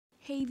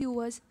Hey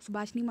viewers,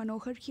 Subhashni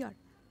Manohar here.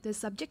 The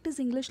subject is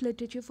English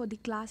literature for the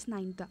class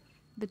 9th.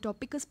 The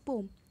topic is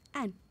poem,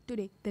 and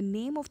today the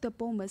name of the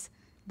poem is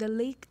The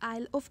Lake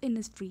Isle of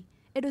Innisfree.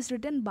 It is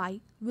written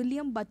by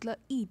William Butler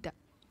Yeat,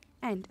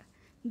 and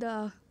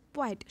the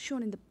poet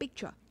shown in the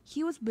picture,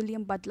 he was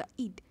William Butler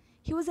Yeat.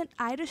 He was an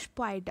Irish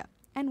poet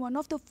and one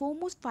of the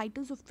foremost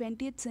fighters of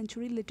 20th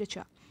century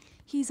literature.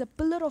 He is a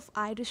pillar of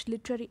Irish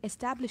literary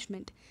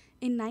establishment.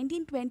 In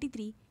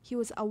 1923, he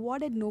was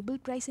awarded Nobel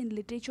Prize in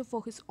Literature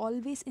for his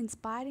always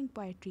inspiring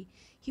poetry.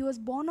 He was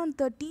born on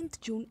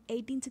 13th June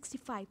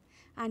 1865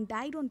 and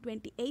died on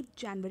 28th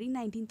January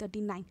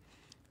 1939.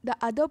 The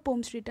other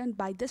poems written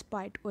by this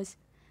poet was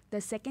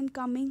The Second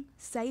Coming,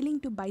 Sailing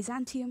to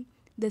Byzantium,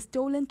 The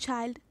Stolen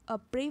Child, A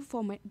Prayer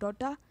for My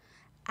Daughter,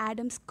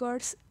 Adam's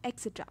Curse,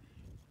 etc.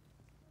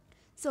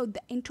 So,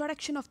 the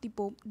introduction of the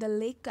poem, The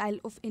Lake Isle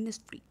of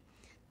Innisfree.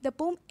 The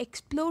poem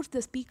explores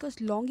the speaker's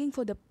longing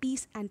for the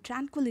peace and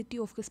tranquility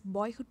of his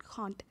boyhood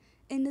haunt,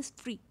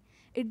 Innisfree.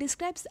 It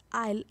describes the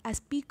isle as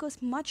speaker's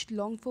much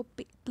longed for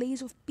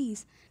place of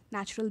peace,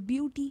 natural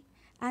beauty,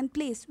 and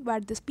place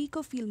where the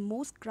speaker feels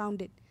most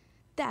grounded.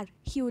 There,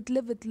 he would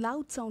live with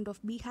loud sound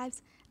of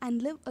beehives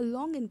and live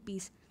along in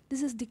peace.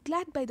 This is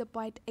declared by the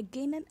poet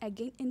again and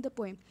again in the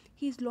poem.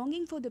 He is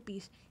longing for the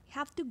peace. He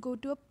have to go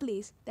to a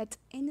place that's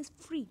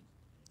Innisfree.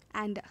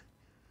 And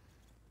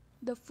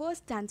the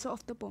first stanza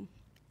of the poem.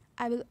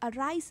 I will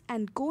arise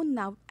and go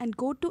now and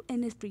go to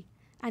Innisfree,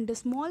 and a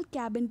small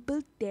cabin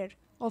built there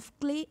of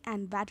clay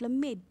and waddler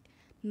made.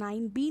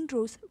 9 bean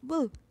rows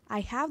will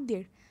I have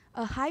there,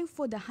 a hive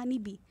for the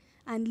honeybee,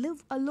 and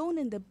live alone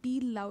in the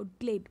bee-loud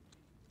glade.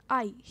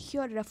 I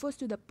here refers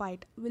to the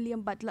poet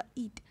William Butler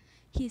Yeat.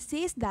 He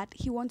says that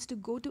he wants to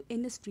go to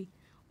Innisfree.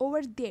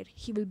 Over there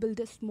he will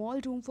build a small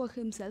room for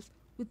himself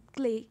with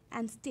clay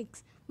and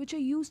sticks which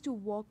are used to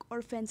walk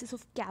or fences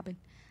of cabin.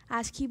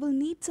 As he will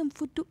need some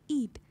food to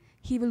eat,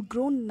 he will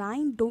grow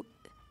 9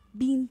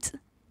 beans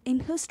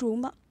in his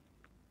room.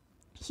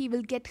 He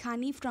will get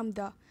honey from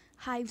the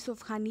hives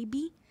of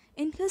honeybee.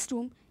 In his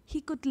room, he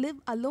could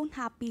live alone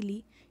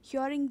happily,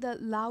 hearing the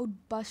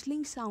loud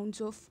bustling sounds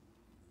of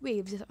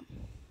waves.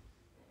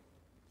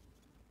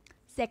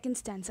 Second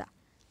stanza.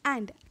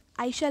 And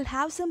I shall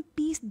have some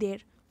peace there,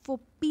 for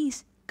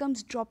peace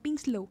comes dropping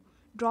slow,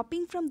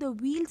 dropping from the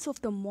wheels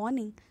of the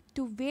morning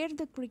to where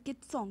the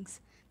cricket songs.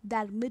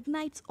 There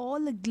midnight's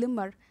all a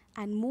glimmer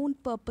and moon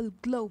purple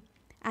glow,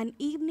 an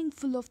evening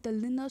full of the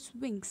linnet's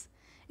wings.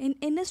 In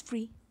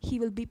Innisfree he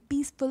will be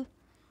peaceful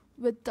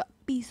with the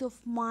peace of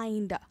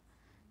mind.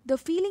 The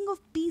feeling of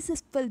peace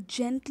is felt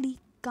gently,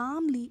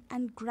 calmly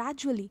and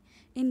gradually.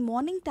 In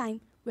morning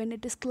time, when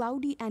it is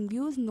cloudy and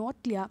view is not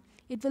clear,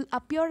 it will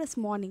appear as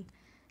morning,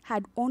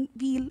 had on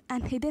wheel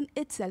and hidden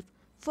itself.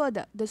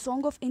 Further, the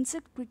song of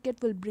insect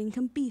cricket will bring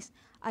him peace.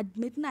 At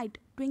midnight,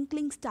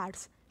 twinkling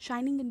stars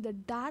shining in the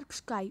dark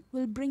sky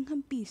will bring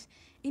him peace.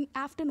 In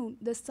afternoon,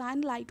 the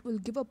sunlight will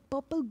give a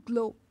purple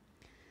glow.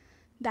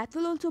 That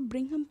will also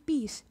bring him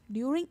peace.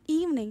 During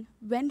evening,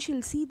 when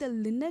she'll see the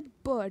linnet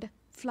bird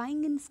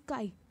flying in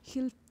sky,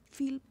 he'll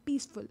feel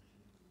peaceful.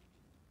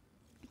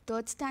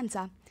 Third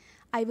stanza.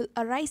 I will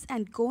arise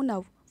and go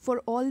now, for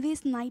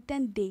always night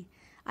and day.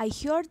 I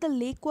hear the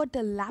lake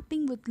water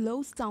lapping with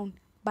low sound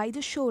by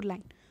the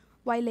shoreline.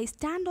 While I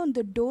stand on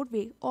the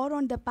doorway or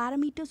on the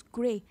parameter's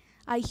grey,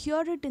 I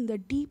hear it in the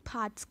deep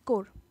heart's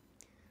core.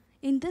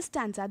 In this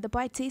stanza, the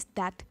poet says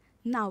that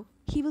now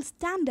he will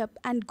stand up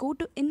and go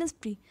to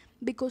Innisfree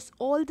because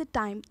all the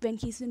time when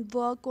he's in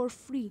work or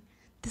free,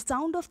 the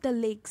sound of the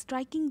lake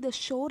striking the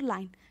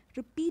shoreline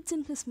repeats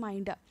in his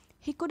mind.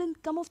 He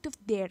couldn't come out of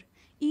there.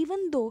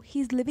 Even though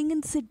he's living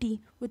in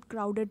city with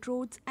crowded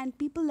roads and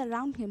people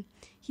around him,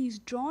 he's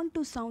drawn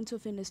to sounds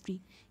of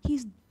Innisfree.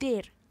 He's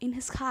there in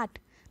his heart.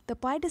 The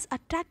poet is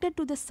attracted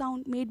to the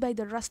sound made by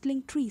the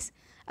rustling trees.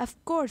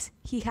 Of course,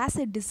 he has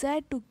a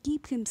desire to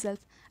keep himself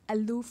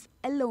aloof,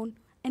 alone,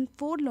 and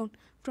forlorn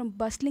from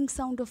bustling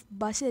sound of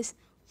buses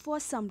for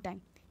some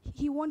time.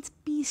 He wants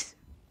peace.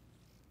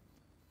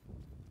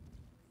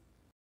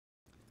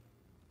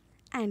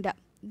 And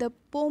the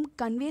poem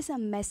conveys a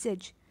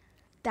message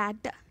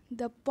that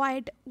the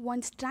poet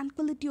wants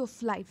tranquility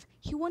of life.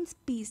 He wants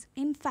peace.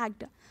 In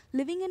fact,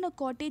 living in a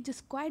cottage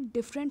is quite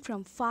different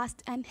from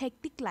fast and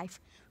hectic life.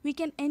 We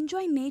can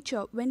enjoy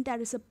nature when there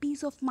is a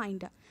peace of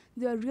mind.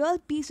 The real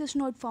peace is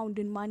not found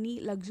in money,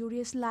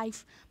 luxurious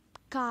life,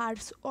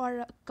 cars,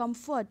 or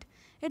comfort.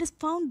 It is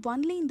found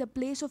only in the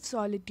place of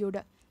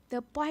solitude.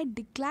 The poet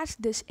declares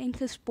this in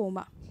his poem.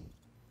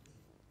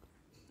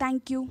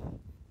 Thank you.